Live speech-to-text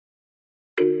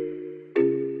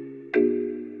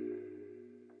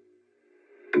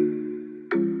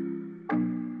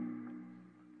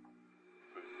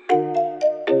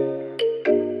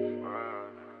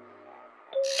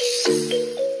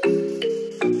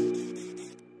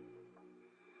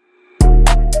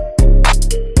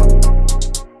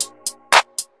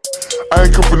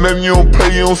come for nothing, you don't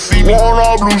pay, you don't see me. Want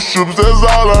all blue strips, that's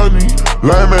all I need.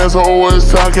 Lame ass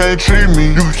always time can't treat me.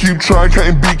 You can keep trying,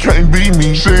 can't beat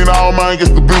me. She ain't all mine, guess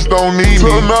the bitch don't need me.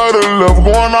 To another level,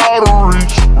 going out of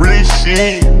reach. Rich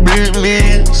shit, big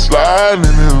lead, sliding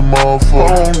in this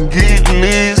motherfucker. Get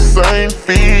lit, same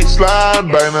feet, slide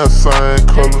bang that same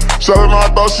color. Shawty know I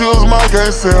thought she was mine,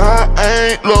 can't say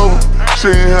I ain't love her. She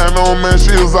ain't had no man,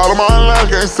 she was out of my life,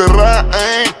 can't say that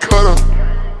I ain't cut her.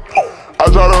 I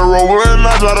drive the Rover and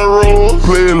I drive the Rolls.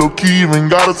 Play a low key, even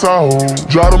got a Tahoe.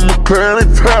 Drive the McLaren, they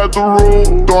tap the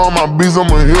road. Throwing my beats,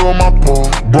 I'ma hit on my pole.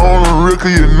 Bro and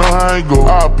Ricker, you know how it go.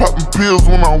 I poppin' pills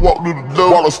when I walk through the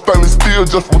door. Ball a stainless steel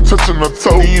just from touching the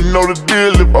toe. And you know the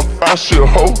deal if I find shit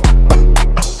hoe.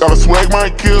 Gotta swag my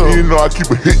kill. You know I keep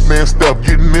a hitman step,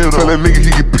 getting it. Tell that nigga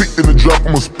he get picked in the drop,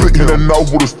 I'ma split him. That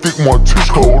off with a stick, more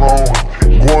tissue coat on.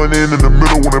 Going in the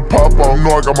middle when it pop on. You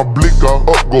know I got my blick off,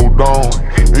 up, go down.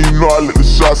 And you know I let the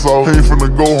shots off. Ain't finna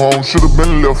go home, should've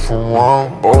been left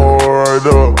around. Alright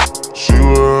up, she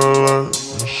was like,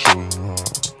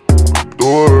 do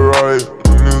it right,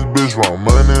 and this bitch want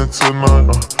money tonight.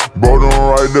 Bro, don't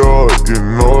right there, you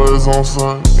know it's on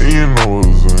sight, and you know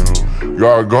it's in.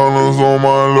 Got gunners on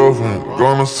my left hand,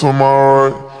 gunners to my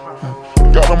right.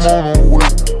 Got them on the way,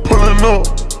 pulling up,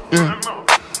 yeah.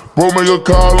 Bro, make a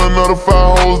call, another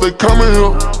 5 hoes, they coming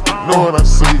here. Know what I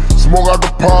say? Smoke out the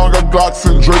pound, got Glocks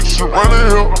and Drake, shit running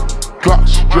here.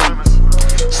 Glocks, Drake.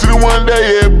 See the one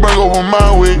day, yeah, bring over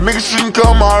my way. Niggas shouldn't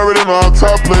come, I already know how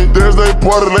top play. Thursday,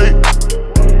 party late.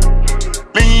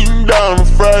 Lean down on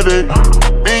Friday.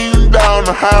 Lean down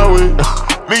the highway.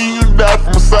 Lean down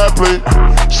from a side plate.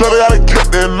 Shawty gotta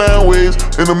cut that 9 ways.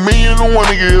 And $1 million to one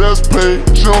to get us paid.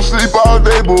 She don't sleep all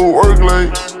day, but work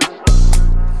late.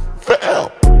 Fam.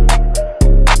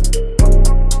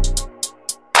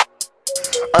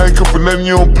 I ain't come for nothing,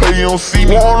 you don't pay, you don't see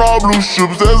me. Want all blue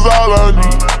strips, that's all I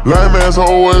need. Lame ass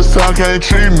always time can't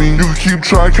treat me. You can keep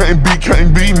trying, can't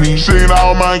beat me. She ain't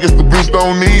all mine, guess the bitch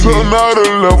don't need me. To another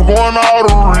level, going out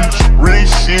of reach.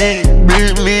 Rich shit,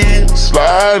 big lead,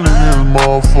 sliding in this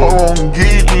motherfucker.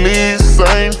 Get lit,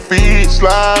 same feet,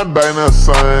 slide bang that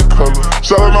same color.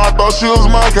 Shawty know I thought she was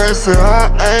mine, can't say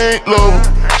I ain't love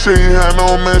her. She ain't had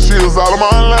no man, she was out of my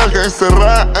life, can't say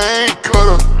that I ain't cut.